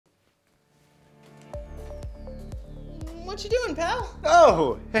What you doing, pal?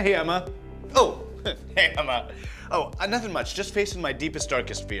 Oh, hey, Emma. Oh, hey, Emma. Oh, nothing much. Just facing my deepest,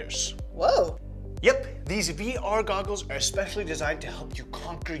 darkest fears. Whoa. Yep, these VR goggles are especially designed to help you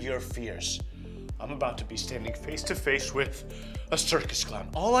conquer your fears. I'm about to be standing face to face with a circus clown.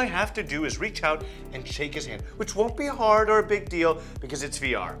 All I have to do is reach out and shake his hand, which won't be hard or a big deal because it's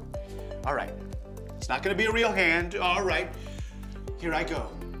VR. All right, it's not gonna be a real hand. All right, here I go.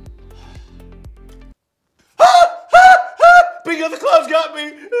 Big of the clown's got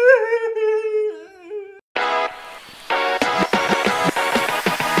me.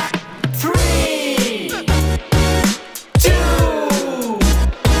 3, 2,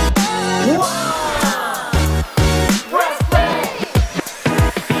 1. Press play.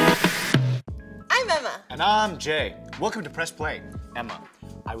 I'm Emma. And I'm Jay. Welcome to Press Play. Emma,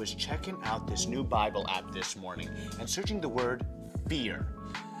 I was checking out this new Bible app this morning and searching the word fear.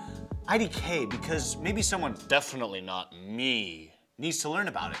 IDK, because maybe someone, definitely not me, needs to learn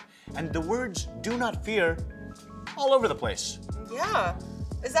about it. And the words do not fear all over the place. Yeah.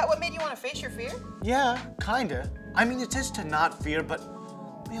 Is that what made you want to face your fear? Yeah, kinda. I mean, it says to not fear, but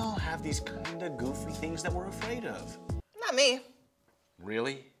we all have these kinda goofy things that we're afraid of. Not me.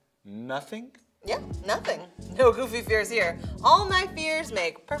 Really? Nothing? Yeah, nothing. No goofy fears here. All my fears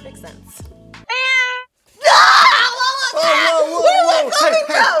make perfect sense.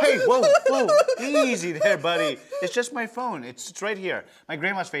 Hey, whoa, easy there, buddy. It's just my phone. It's right here. My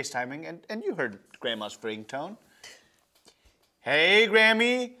grandma's FaceTiming, and you heard grandma's ringtone. Hey,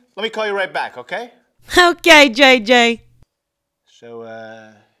 Grammy, let me call you right back, okay? Okay, JJ. So,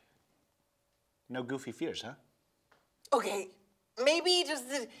 no goofy fears, huh? Okay, maybe just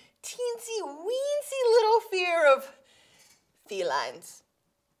the teensy weensy little fear of felines.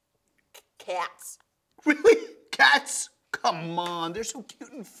 Cats. Really? Cats? Come on, they're so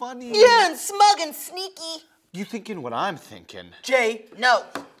cute and funny. Yeah, and smug and sneaky. You thinking what I'm thinking? Jay, no.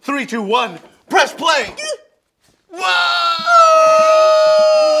 3, 2, 1, press play! Whoa!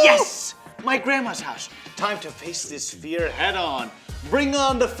 Yes! My grandma's house. Time to face this fear head on. Bring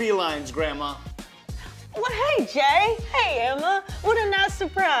on the felines, Grandma. Well, hey, Jay. Hey, Emma. What a nice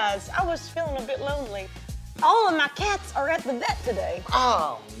surprise. I was feeling a bit lonely. All of my cats are at the vet today.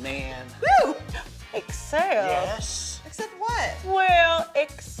 Oh, man. Woo! Except... Yes. Except what? Well,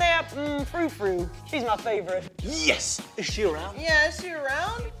 except Frou Frou. She's my favorite. Yes! Is she around? Yeah, is she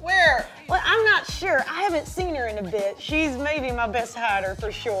around? Where? Well, I'm not sure. I haven't seen her in a bit. She's maybe my best hider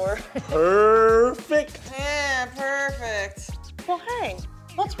for sure. Perfect. Yeah, perfect. Well, hey,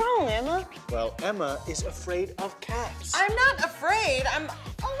 what's wrong, Emma? Well, Emma is afraid of cats. I'm not afraid. I'm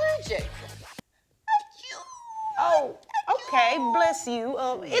allergic. Oh, okay, bless you.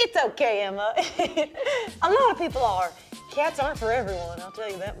 It's okay, Emma. A lot of people are. Cats aren't for everyone, I'll tell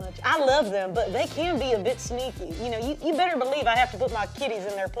you that much. I love them, but they can be a bit sneaky. You know, you better believe I have to put my kitties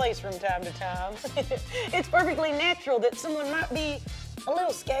in their place from time to time. It's perfectly natural that someone might be a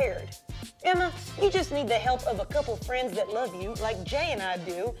little scared. Emma, you just need the help of a couple friends that love you, like Jay and I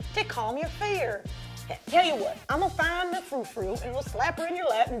do, to calm your fear. Tell you what, I'm gonna find the Frou Frou and we'll slap her in your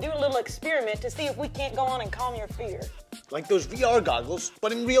lap and do a little experiment to see if we can't go on and calm your fear. Like those VR goggles,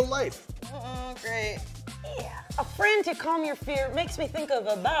 but in real life. Great. Yeah, a friend to calm your fear makes me think of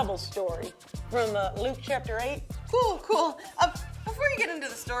a Bible story from Luke chapter 8. Cool. Before you get into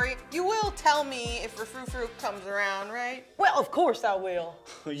the story, you will tell me if the Frou Frou comes around, right? Well, of course I will.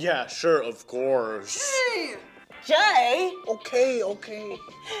 Yeah, sure, of course. Hey! Jay! Okay.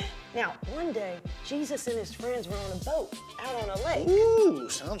 Now, one day, Jesus and his friends were on a boat out on a lake. Ooh,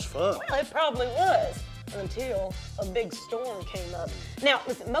 sounds fun. Well, it probably was, until a big storm came up. Now,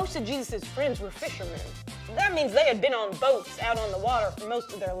 listen, most of Jesus' friends were fishermen. That means they had been on boats out on the water for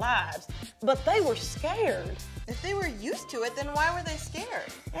most of their lives, but they were scared. If they were used to it, then why were they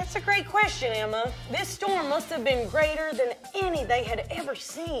scared? That's a great question, Emma. This storm must have been greater than any they had ever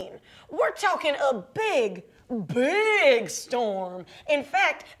seen. We're talking a big storm. In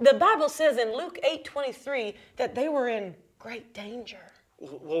fact, the Bible says in Luke 8:23 that they were in great danger.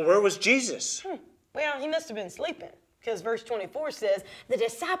 Well, where was Jesus? Well, he must have been sleeping, because verse 24 says, the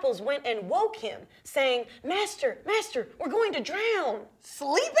disciples went and woke him, saying, Master, we're going to drown.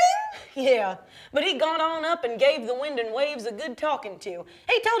 Sleeping? Yeah, but he got on up and gave the wind and waves a good talking to.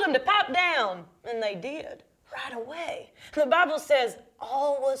 He told them to pipe down, and they did, right away. The Bible says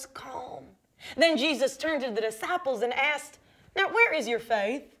all was calm. Then Jesus turned to the disciples and asked, now where is your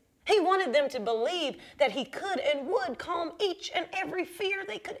faith? He wanted them to believe that he could and would calm each and every fear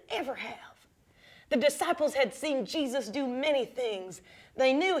they could ever have. The disciples had seen Jesus do many things.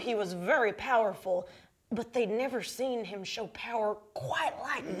 They knew he was very powerful, but they'd never seen him show power quite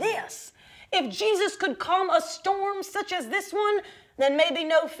like this. If Jesus could calm a storm such as this one, then maybe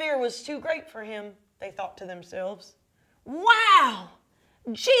no fear was too great for him, they thought to themselves. Wow!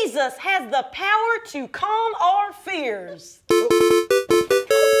 Jesus has the power to calm our fears.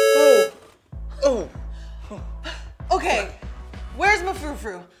 Oh. Okay, where's my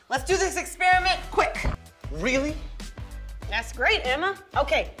frou-frou? Let's do this experiment quick. Really? That's great, Emma.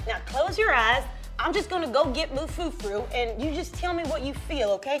 Okay, now close your eyes. I'm just gonna go get my frou-frou, and you just tell me what you feel,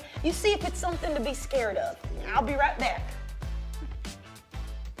 okay? You see if it's something to be scared of. I'll be right back.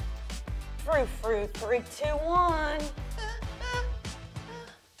 Frou-frou, 3, 2, 1.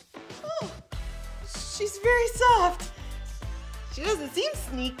 Oh, she's very soft. She doesn't seem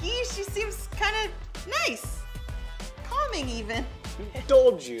sneaky. She seems kind of nice. Calming even.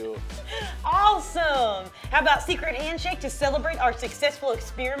 Told you. Awesome! How about secret handshake to celebrate our successful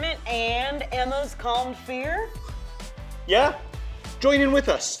experiment and Emma's calmed fear? Yeah? Join in with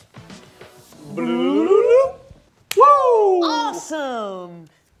us. Woo! Awesome!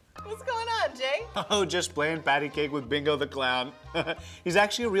 What's going on, Jay? Oh, just playing patty cake with Bingo the clown. He's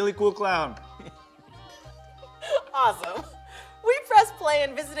actually a really cool clown. Awesome. We pressed play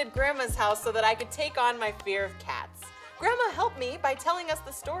and visited Grandma's house so that I could take on my fear of cats. Grandma helped me by telling us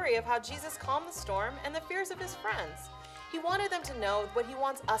the story of how Jesus calmed the storm and the fears of his friends. He wanted them to know what he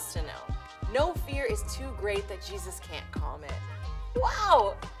wants us to know. No fear is too great that Jesus can't calm it.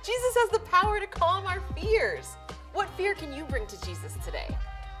 Wow! Jesus has the power to calm our fears. What fear can you bring to Jesus today?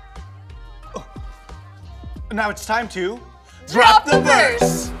 Now it's time to Drop the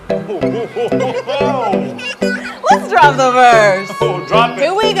verse! Let's drop the verse. Oh, drop it.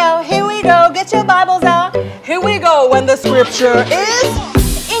 Here we go, get your Bibles out. Here we go, when the scripture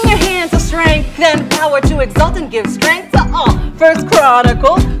is in your hands of strength and power to exalt and give strength to all. 1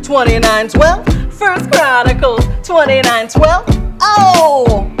 Chronicles 29:12. 1 Chronicles 29:12.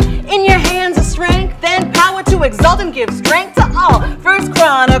 Oh! In your hands of strength and power to exalt and give strength to all. 1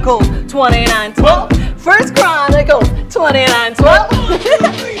 Chronicles 29:12. 1 Chronicles 29:12.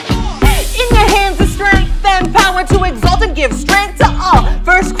 In your hands of strength and power to exalt and give strength to all.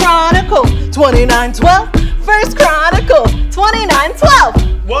 1 Chronicles 29:12. 1 Chronicles 29:12.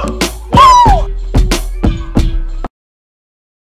 What?